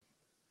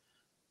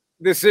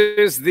This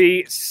is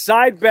the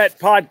Side Bet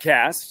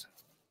Podcast.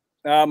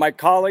 My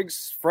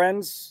colleagues,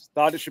 friends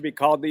thought it should be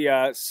called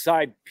the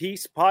Side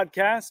Piece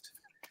Podcast.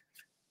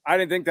 I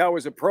didn't think that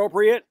was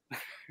appropriate.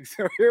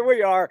 So here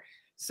we are,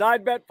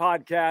 Side Bet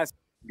Podcast.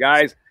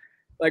 Guys,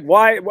 like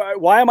why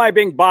am I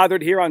being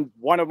bothered here on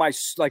one of my,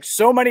 like,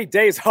 so many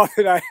days off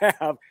that I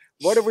have?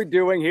 What are we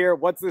doing here?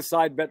 What's the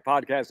Side Bet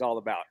Podcast all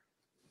about?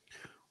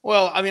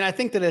 Well, I mean, I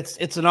think that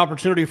it's an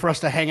opportunity for us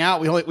to hang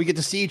out. We get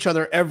to see each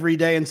other every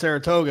day in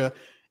Saratoga.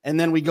 And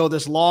then we go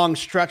this long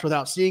stretch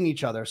without seeing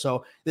each other.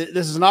 So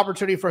this is an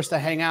opportunity for us to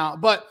hang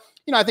out. But,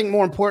 you know, I think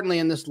more importantly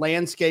in this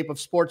landscape of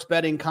sports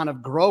betting kind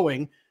of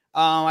growing,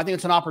 I think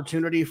it's an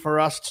opportunity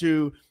for us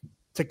to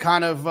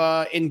kind of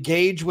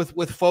engage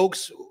with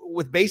folks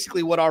with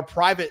basically what our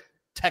private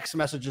text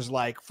message is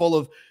like, full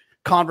of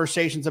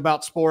conversations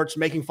about sports,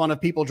 making fun of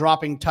people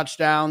dropping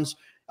touchdowns,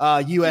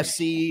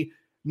 USC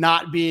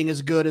not being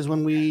as good as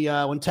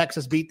when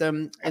Texas beat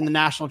them in the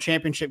national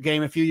championship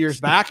game a few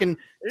years back, and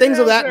things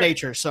of that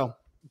nature. So,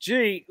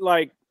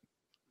 like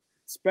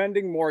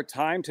spending more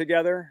time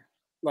together,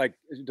 like,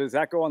 does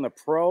that go on the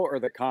pro or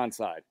the con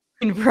side?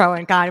 Pro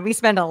and con. We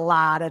spend a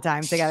lot of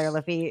time together,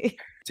 Laffit.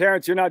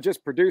 Terrence, you're not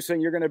just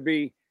producing, you're going to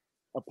be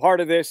a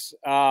part of this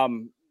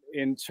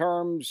in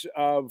terms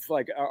of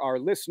like our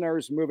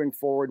listeners moving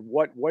forward.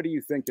 What do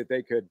you think that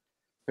they could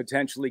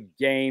potentially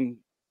gain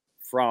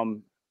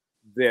from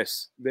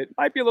this that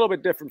might be a little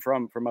bit different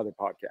from other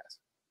podcasts?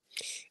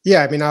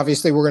 Yeah, I mean,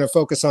 obviously we're going to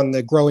focus on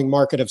the growing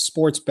market of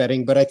sports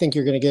betting, but I think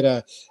you're going to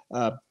get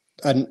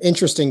an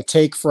interesting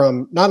take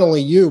from not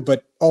only you,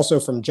 but also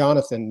from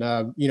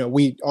Jonathan.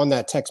 We, on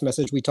that text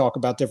message, we talk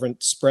about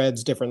different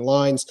spreads, different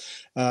lines.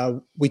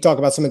 We talk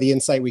about some of the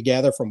insight we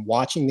gather from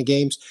watching the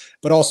games,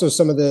 but also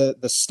some of the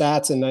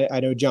stats. And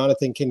I know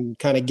Jonathan can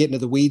kind of get into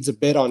the weeds a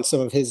bit on some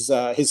of his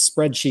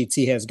spreadsheets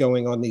he has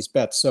going on these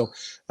bets. So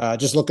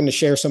just looking to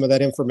share some of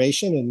that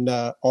information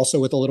and also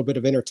with a little bit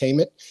of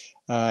entertainment.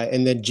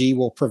 And then G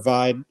will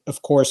provide,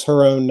 of course,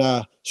 her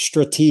own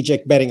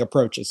strategic betting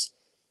approaches.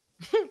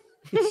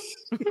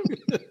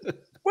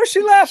 What's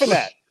she laughing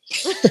at?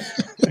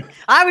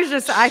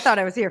 I thought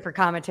I was here for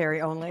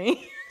commentary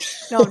only.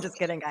 No, I'm just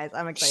kidding, guys.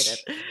 I'm excited.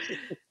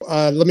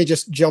 Let me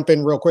just jump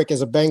in real quick.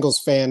 As a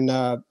Bengals fan,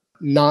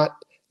 not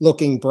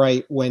looking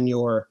bright when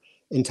your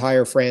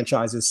entire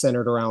franchise is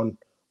centered around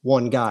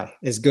one guy,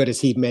 as good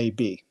as he may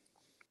be.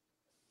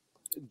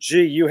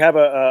 Gee, you have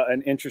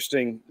an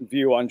interesting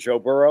view on Joe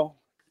Burrow.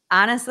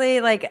 Honestly,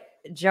 like,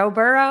 Joe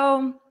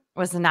Burrow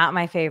was not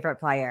my favorite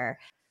player.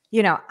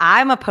 You know,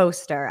 I'm a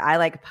poster. I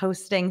like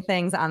posting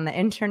things on the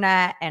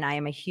internet, and I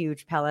am a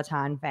huge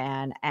Peloton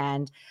fan,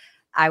 and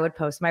I would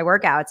post my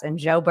workouts, and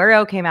Joe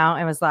Burrow came out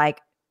and was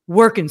like,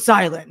 work in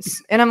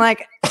silence. And I'm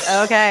like,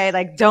 okay,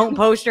 like, don't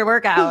post your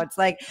workouts.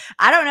 Like,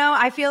 I don't know.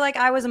 I feel like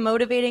I was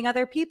motivating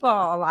other people.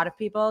 A lot of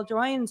people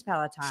joined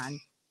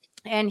Peloton,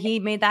 and he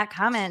made that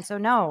comment. So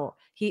no,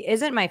 he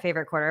isn't my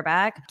favorite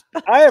quarterback.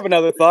 I have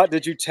another thought.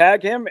 Did you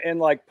tag him in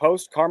like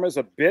post karma's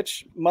a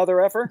bitch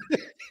mother effer?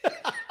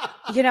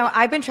 You know,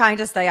 I've been trying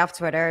to stay off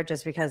Twitter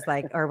just because,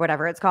 like, or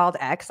whatever it's called,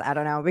 X, I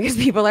don't know, because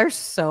people are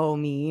so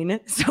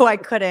mean. So I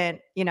couldn't,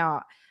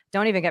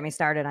 don't even get me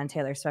started on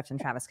Taylor Swift and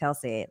Travis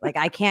Kelce. Like,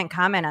 I can't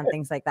comment on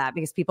things like that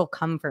because people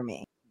come for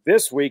me.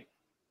 This week,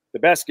 the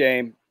best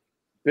game,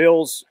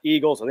 Bills,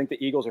 Eagles. I think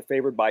the Eagles are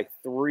favored by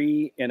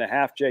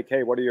 3.5.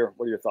 JK, what are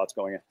your thoughts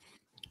going in?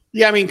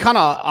 Yeah, I mean, kind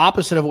of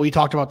opposite of what we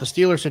talked about the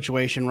Steelers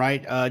situation,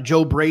 right?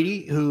 Joe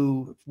Brady,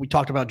 who we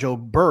talked about, Joe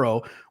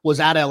Burrow, was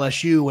at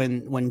LSU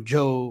when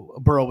Joe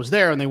Burrow was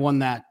there and they won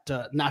that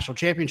national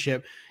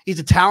championship. He's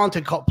a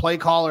talented play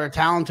caller, a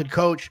talented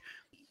coach.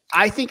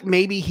 I think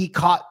maybe he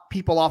caught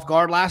people off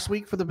guard last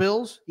week for the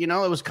Bills. You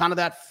know, it was kind of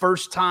that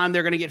first time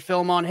they're going to get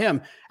film on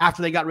him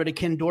after they got rid of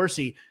Ken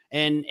Dorsey.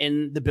 And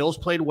the Bills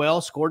played well,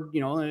 scored,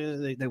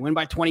 they win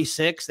by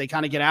 26. They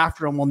kind of get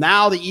after him. Well,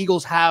 now the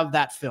Eagles have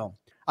that film.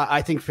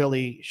 I think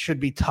Philly should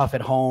be tough at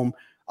home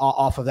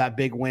off of that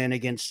big win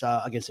against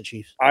the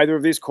Chiefs. Either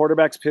of these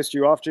quarterbacks pissed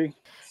you off, G?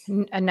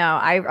 No,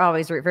 I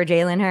always root for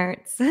Jalen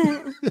Hurts.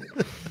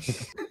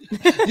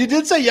 You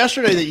did say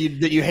yesterday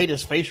that you hate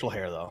his facial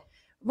hair, though.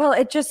 Well,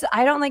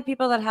 I don't like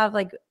people that have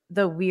like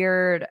the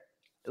weird.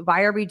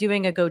 Why are we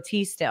doing a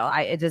goatee still?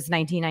 It is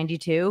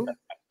 1992.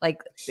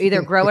 Like,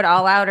 either grow it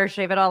all out or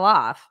shave it all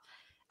off.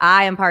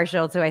 I am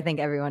partial to, I think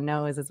everyone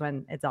knows, is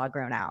when it's all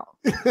grown out.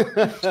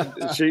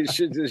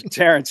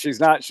 Terrence, she's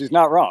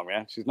not wrong,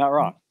 man. She's not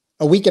wrong.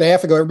 A week and a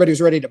half ago, everybody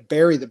was ready to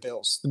bury the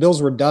Bills. The Bills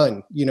were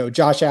done.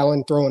 Josh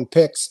Allen throwing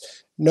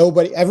picks.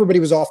 Everybody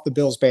was off the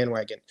Bills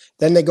bandwagon.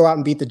 Then they go out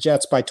and beat the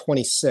Jets by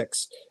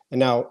 26. And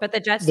now, but the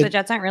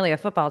Jets aren't really a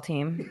football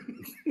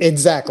team.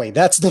 Exactly.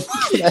 That's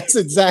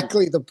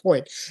exactly the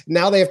point.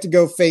 Now they have to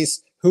go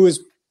face who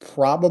is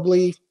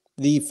probably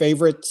the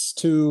favorites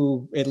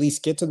to at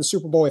least get to the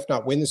Super Bowl, if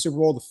not win the Super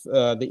Bowl,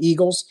 the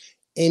Eagles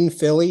in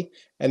Philly,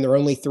 and they're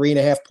only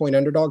 3.5 point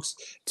underdogs.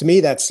 To me,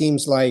 that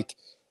seems like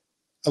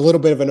a little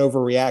bit of an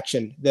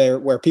overreaction there,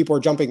 where people are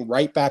jumping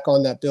right back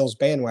on that Bills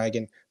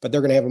bandwagon, but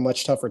they're going to have a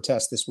much tougher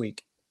test this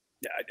week.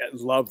 I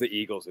love the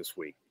Eagles this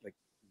week. Like,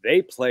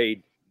 they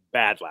played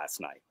bad last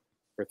night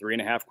for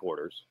 3.5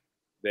 quarters.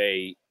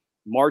 They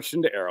marched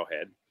into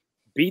Arrowhead,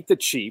 beat the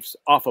Chiefs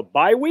off a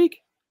bye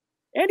week.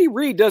 Andy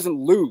Reid doesn't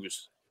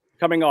lose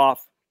coming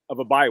off of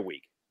a bye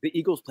week. The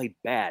Eagles played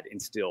bad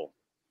and still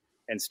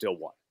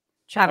won.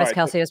 Travis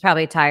Kelce was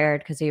probably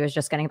tired because he was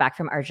just getting back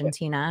from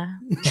Argentina.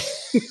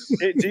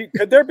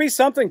 Could there be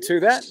something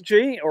to that,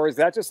 G? Or is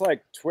that just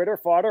like Twitter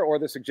fodder, or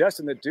the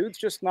suggestion that dude's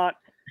just not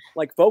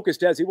like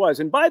focused as he was?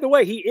 And by the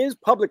way, he is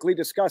publicly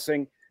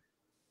discussing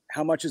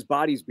how much his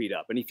body's beat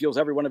up and he feels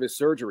every one of his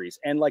surgeries,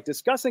 and like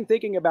discussing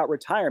thinking about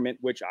retirement,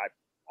 which I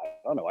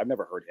don't know. I've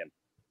never heard him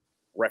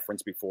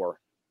reference before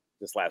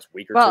this last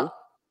week or two.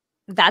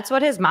 That's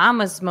what his mom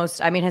was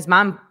his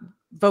mom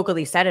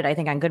vocally said it, I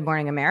think, on Good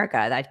Morning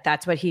America.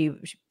 That's what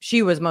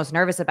she was most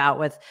nervous about,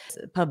 with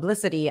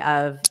publicity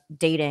of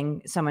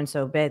dating someone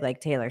so big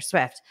like Taylor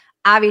Swift.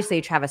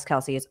 Obviously, Travis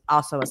Kelce is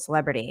also a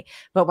celebrity,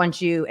 but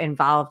once you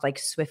involve like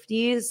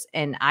Swifties,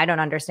 and I don't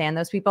understand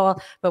those people,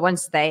 but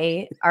once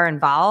they are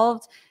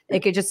involved,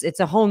 it's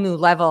a whole new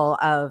level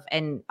of,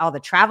 and all the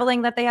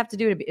traveling that they have to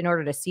do in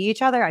order to see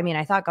each other. I mean,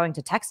 I thought going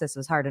to Texas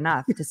was hard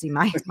enough to see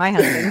my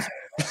husband.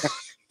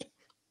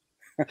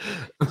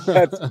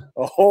 That's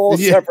a whole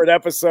separate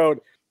episode.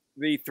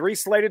 The 3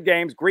 slated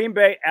games: Green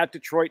Bay at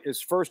Detroit is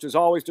first, as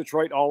always.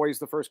 Detroit always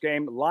the first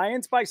game.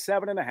 Lions by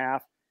 7.5.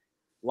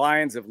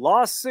 Lions have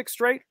lost 6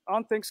 straight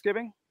on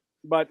Thanksgiving,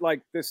 but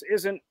like, this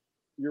isn't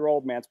your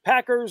old man's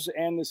Packers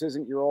and this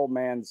isn't your old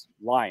man's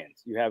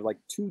Lions. You have like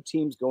 2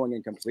 teams going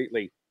in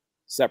completely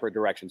separate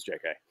directions,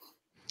 JK.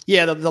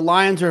 Yeah, the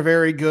Lions are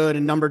very good,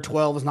 and number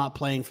 12 is not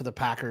playing for the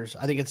Packers.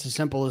 I think it's as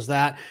simple as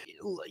that.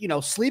 You know,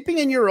 sleeping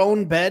in your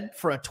own bed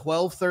for a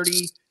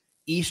 12:30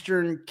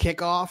 Eastern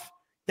kickoff,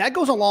 that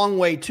goes a long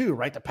way too,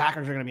 right? The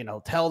Packers are going to be in a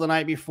hotel the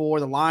night before.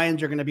 The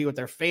Lions are going to be with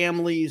their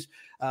families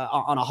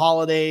on a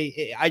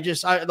holiday.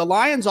 The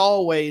Lions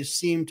always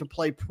seem to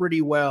play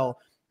pretty well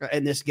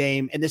in this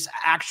game, and this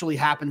actually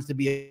happens to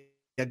be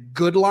a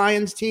good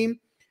Lions team.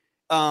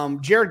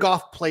 Jared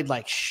Goff played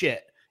like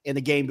shit in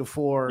the game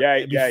before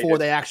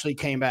they actually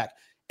came back.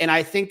 And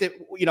I think that,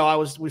 you know, I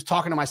was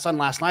talking to my son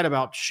last night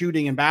about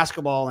shooting in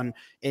basketball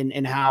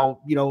and how,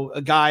 you know,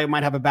 a guy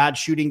might have a bad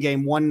shooting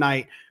game one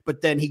night,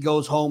 but then he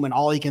goes home and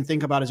all he can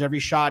think about is every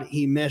shot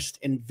he missed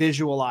and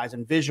visualize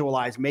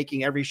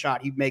making every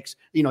shot he makes,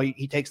 you know,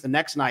 he takes the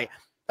next night.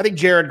 I think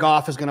Jared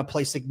Goff is going to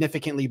play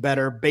significantly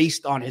better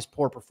based on his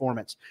poor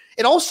performance.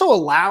 It also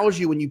allows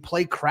you, when you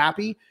play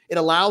crappy, it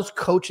allows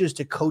coaches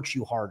to coach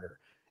you harder.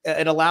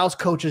 It allows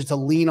coaches to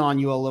lean on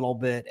you a little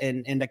bit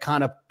and to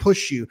kind of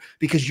push you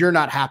because you're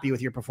not happy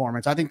with your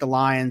performance. I think the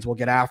Lions will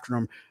get after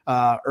them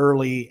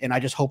early, and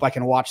I just hope I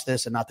can watch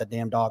this and not the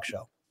damn dog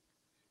show.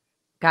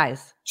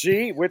 Guys.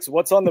 Gee,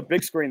 what's on the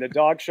big screen, the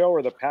dog show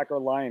or the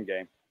Packer-Lion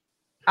game?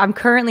 I'm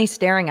currently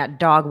staring at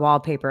dog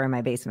wallpaper in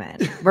my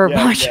basement. We're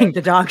watching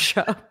the dog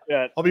show.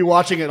 Yeah, I'll be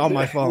watching it on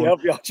my phone.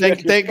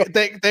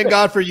 Thank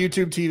God for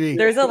YouTube TV.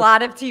 There's a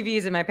lot of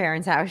TVs in my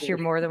parents' house. You're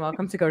more than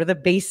welcome to go to the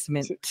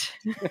basement.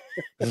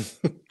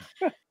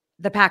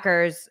 The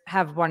Packers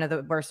have one of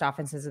the worst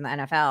offenses in the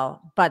NFL,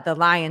 but the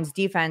Lions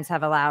defense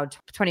have allowed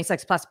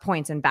 26 plus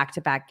points in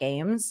back-to-back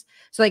games.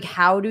 So like,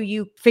 how do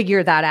you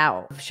figure that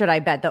out? Should I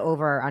bet the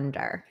over or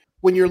under?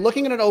 When you're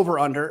looking at an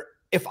over-under,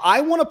 if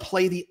I want to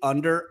play the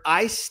under,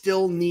 I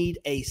still need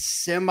a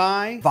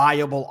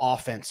semi-viable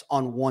offense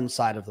on one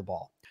side of the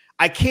ball.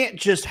 I can't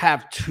just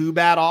have 2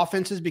 bad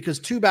offenses, because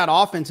 2 bad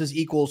offenses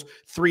equals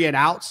 3 and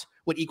outs,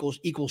 which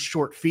equals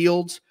short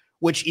fields,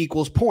 which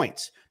equals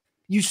points.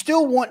 You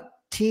still want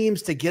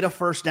teams to get a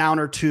first down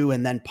or 2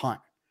 and then punt.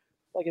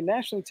 Like in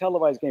nationally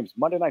televised games,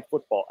 Monday Night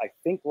Football, I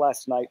think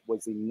last night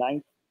was the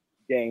 9th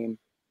game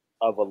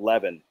of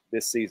 11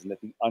 this season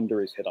that the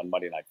under is hit on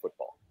Monday Night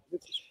Football.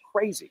 This is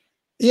crazy.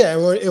 Yeah,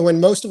 when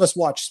most of us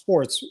watch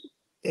sports,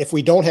 if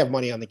we don't have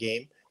money on the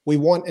game, we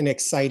want an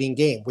exciting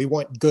game. We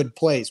want good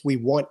plays. We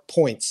want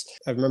points.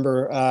 I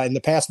remember in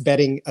the past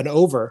betting an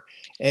over,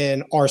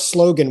 and our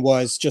slogan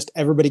was just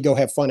everybody go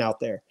have fun out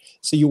there.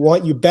 So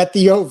you bet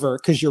the over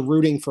because you're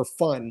rooting for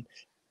fun.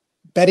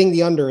 Betting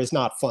the under is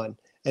not fun.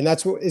 And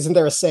that's what, isn't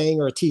there a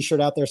saying or a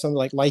t-shirt out there, something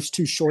like life's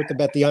too short to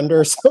bet the under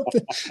or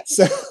something?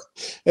 So,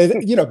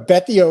 you know,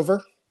 bet the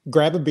over,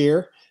 grab a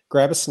beer,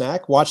 grab a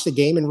snack, watch the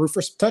game, and root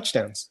for some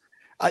touchdowns.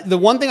 The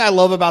one thing I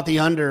love about the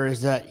under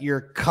is that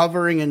you're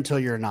covering until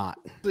you're not.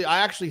 I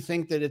actually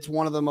think that it's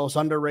one of the most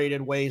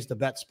underrated ways to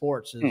bet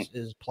sports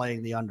is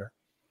playing the under.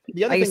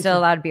 Are you still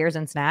allowed beers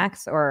and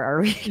snacks, or are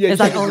we? Is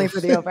that only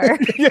for the over?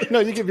 No,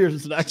 you get beers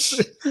and snacks.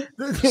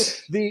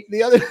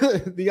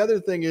 the other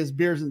thing is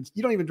beers, and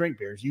you don't even drink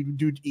beers. You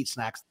do eat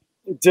snacks.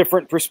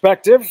 Different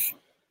perspective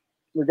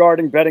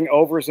regarding betting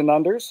overs and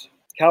unders.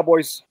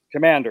 Cowboys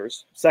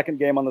Commanders, second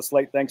game on the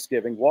slate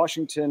Thanksgiving.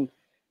 Washington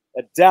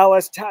at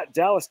Dallas.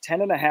 Dallas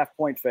 10.5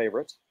 point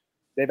favorites.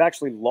 They've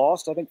actually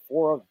lost, I think,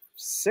 4 of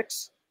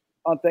 6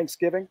 on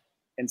Thanksgiving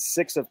and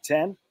 6 of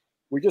 10.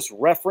 We just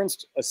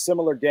referenced a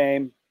similar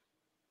game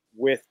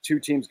with 2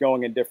 teams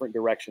going in different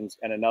directions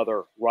and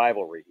another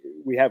rivalry.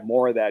 We have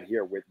more of that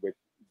here with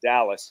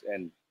Dallas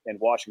and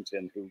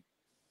Washington, who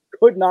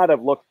could not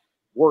have looked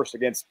worse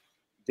against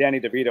Danny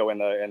DeVito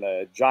and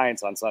the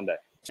Giants on Sunday.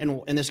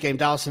 In this game,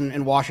 Dallas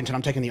and Washington,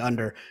 I'm taking the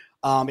under.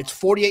 It's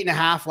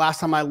 48.5 last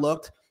time I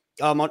looked.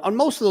 On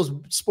most of those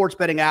sports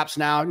betting apps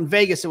now, in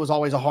Vegas, it was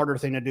always a harder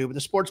thing to do, but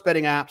the sports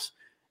betting apps,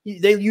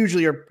 they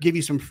usually give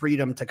you some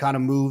freedom to kind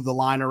of move the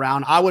line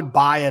around. I would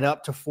buy it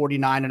up to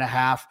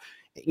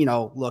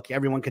 49.5. Look,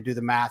 everyone could do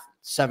the math.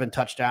 7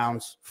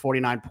 touchdowns,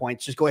 49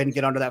 points. Just go ahead and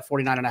get under that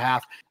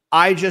 49.5.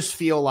 I just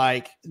feel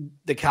like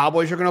the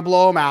Cowboys are going to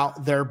blow them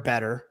out. They're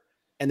better,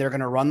 and they're going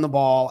to run the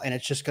ball, and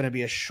it's just going to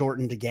be a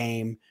shortened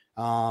game.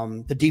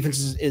 The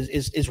defense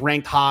is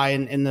ranked high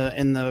in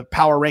the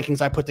power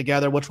rankings I put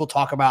together, which we'll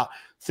talk about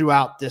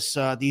throughout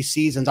these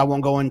seasons. I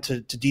won't go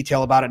into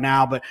detail about it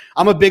now, but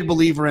I'm a big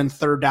believer in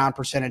third down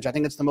percentage. I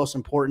think it's the most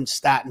important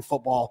stat in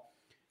football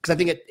because I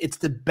think it's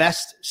the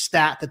best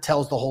stat that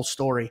tells the whole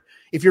story.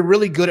 If you're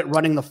really good at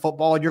running the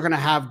football, you're going to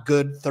have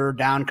good third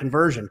down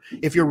conversion.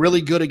 If you're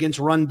really good against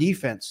run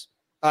defense,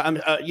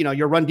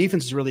 your run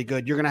defense is really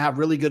good. You're going to have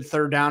really good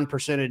third down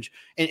percentage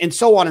and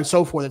so on and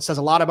so forth. It says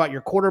a lot about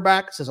your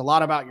quarterback. It says a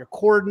lot about your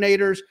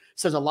coordinators. It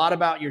says a lot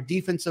about your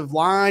defensive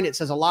line. It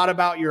says a lot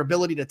about your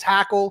ability to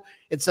tackle.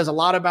 It says a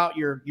lot about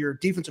your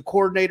defensive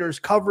coordinators'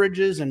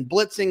 coverages and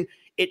blitzing.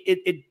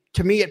 It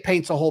to me, it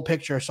paints a whole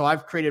picture. So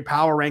I've created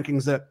power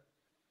rankings that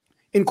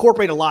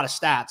incorporate a lot of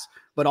stats,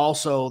 but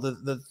also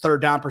the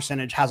third down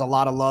percentage has a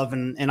lot of love.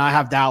 And I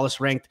have Dallas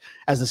ranked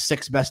as the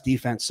 6th best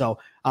defense. So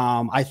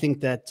I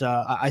think I'm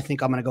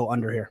going to go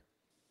under here.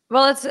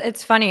 Well,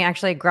 it's funny,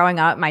 actually. Growing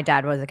up, my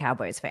dad was a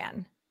Cowboys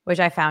fan, which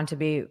I found to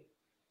be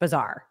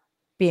bizarre,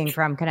 being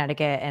from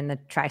Connecticut and the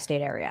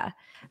tri-state area.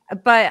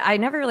 But I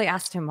never really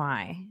asked him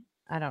why.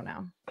 I don't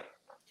know.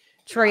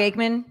 Troy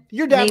Aikman?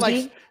 Your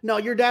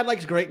dad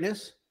likes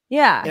greatness.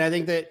 Yeah. And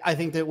I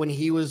think that when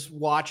he was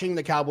watching,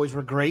 the Cowboys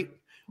were great.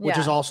 Which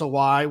is also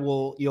why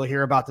you'll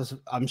hear about this,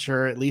 I'm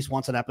sure, at least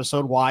once an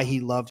episode, why he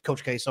loved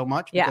Coach K so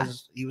much,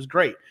 because he was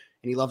great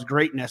and he loves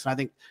greatness. And I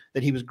think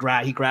that he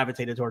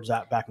gravitated towards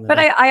that back in the day.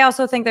 But I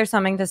also think there's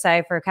something to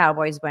say for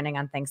Cowboys winning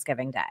on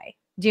Thanksgiving Day.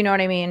 Do you know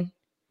what I mean?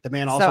 The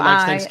man also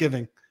likes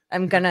Thanksgiving.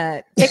 I'm going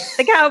to pick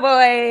the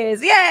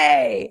Cowboys.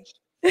 Yay!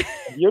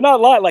 You're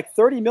not lying. Like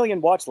 30 million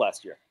watched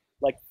last year.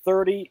 Like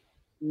 30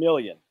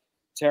 million.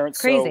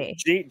 Terrence. Crazy.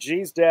 So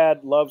G's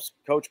dad loves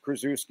Coach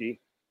Krzyzewski.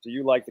 Do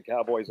you like the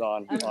Cowboys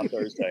on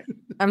Thursday?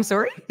 I'm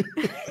sorry?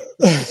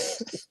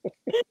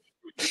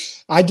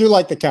 I do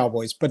like the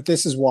Cowboys, but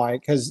this is why,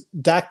 because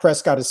Dak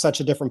Prescott is such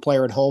a different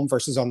player at home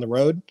versus on the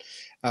road.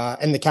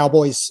 And the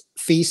Cowboys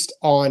feast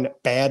on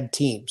bad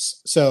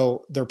teams.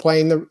 So they're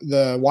playing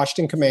the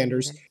Washington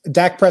Commanders.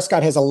 Dak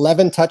Prescott has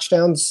 11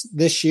 touchdowns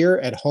this year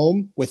at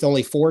home with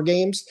only 4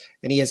 games,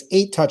 and he has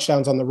 8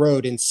 touchdowns on the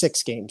road in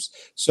 6 games.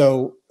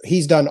 So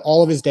he's done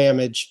all of his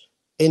damage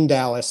in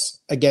Dallas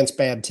against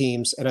bad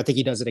teams, and I think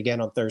he does it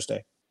again on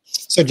Thursday.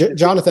 So,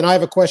 Jonathan, I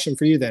have a question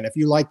for you then. If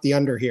you like the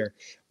under here,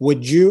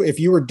 if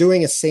you were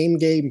doing a same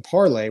game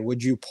parlay,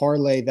 would you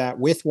parlay that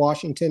with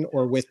Washington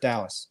or with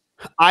Dallas?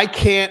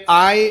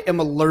 I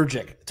am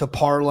allergic to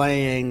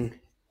parlaying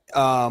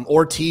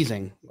or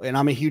teasing, and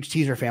I'm a huge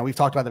teaser fan. We've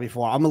talked about that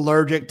before. I'm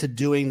allergic to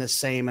doing the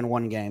same in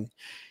one game.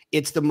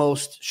 It's the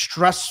most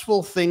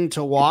stressful thing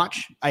to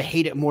watch. I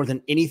hate it more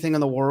than anything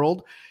in the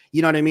world.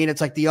 You know what I mean?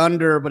 It's like the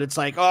under, but it's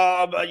like,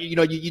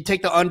 you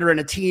take the under in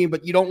a team,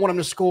 but you don't want them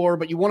to score,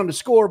 but you want them to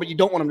score, but you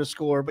don't want them to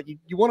score, but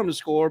you want them to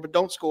score, but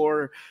don't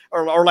score,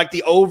 or like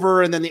the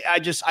over. And then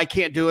I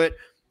can't do it.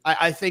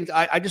 I think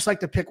I just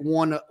like to pick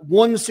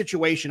one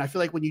situation. I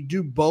feel like when you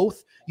do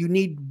both, you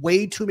need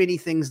way too many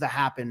things to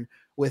happen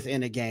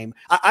within a game.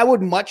 I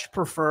would much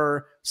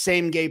prefer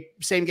same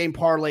game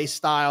parlay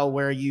style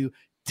where you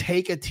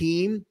take a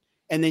team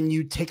and then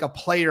you take a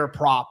player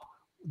prop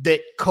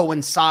that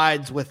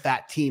coincides with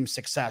that team's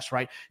success,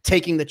 right?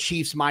 Taking the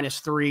Chiefs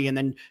 -3 and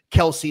then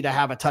Kelsey to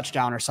have a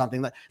touchdown or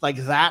something like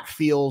that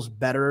feels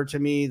better to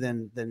me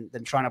than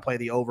trying to play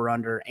the over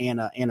under and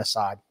a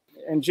side.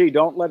 And G,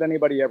 don't let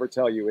anybody ever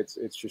tell you it's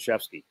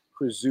Krzyzewski,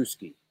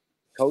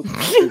 Coach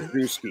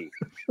Krzyzewski.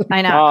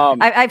 I know.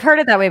 I've heard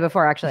it that way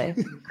before, actually.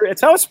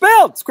 It's how it's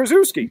spelled. It's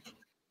Krzyzewski.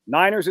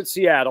 Niners at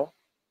Seattle.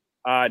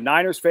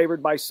 Niners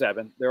favored by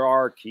 7. There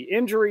are key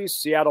injuries.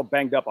 Seattle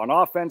banged up on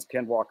offense.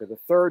 Ken Walker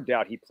III,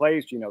 doubt he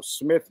plays. Geno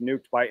Smith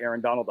nuked by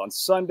Aaron Donald on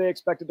Sunday,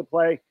 expected to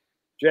play.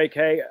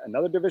 JK,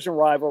 another division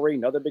rivalry,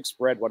 another big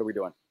spread. What are we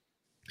doing?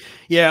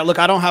 Yeah, look,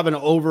 I don't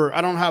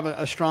have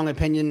a strong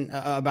opinion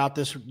about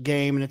this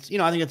game.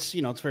 And I think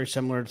it's very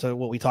similar to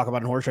what we talk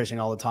about in horse racing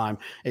all the time.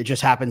 It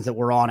just happens that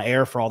we're on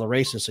air for all the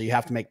races. So you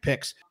have to make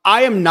picks.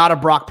 I am not a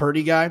Brock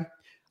Purdy guy.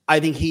 I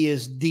think he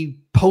is the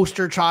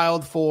poster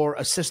child for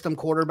a system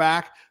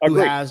quarterback who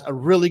has a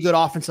really good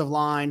offensive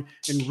line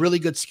and really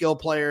good skill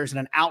players and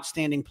an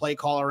outstanding play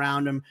call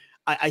around him.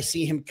 I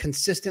see him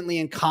consistently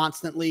and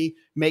constantly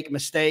make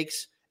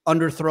mistakes,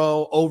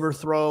 underthrow,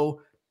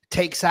 overthrow,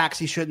 take sacks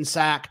he shouldn't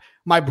sack.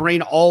 My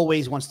brain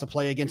always wants to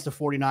play against the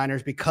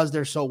 49ers because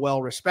they're so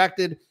well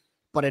respected,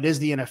 but it is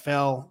the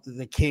NFL,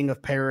 the king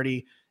of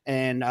parity.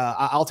 and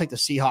I'll take the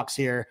Seahawks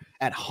here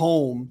at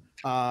home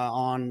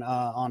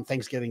on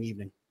Thanksgiving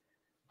evening.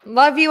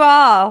 Love you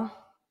all.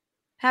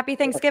 Happy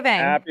Thanksgiving.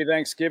 Happy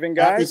Thanksgiving,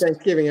 guys. Happy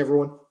Thanksgiving,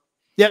 everyone.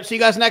 Yep. See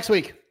you guys next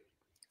week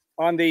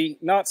on the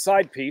not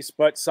side piece,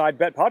 but side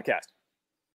bet podcast.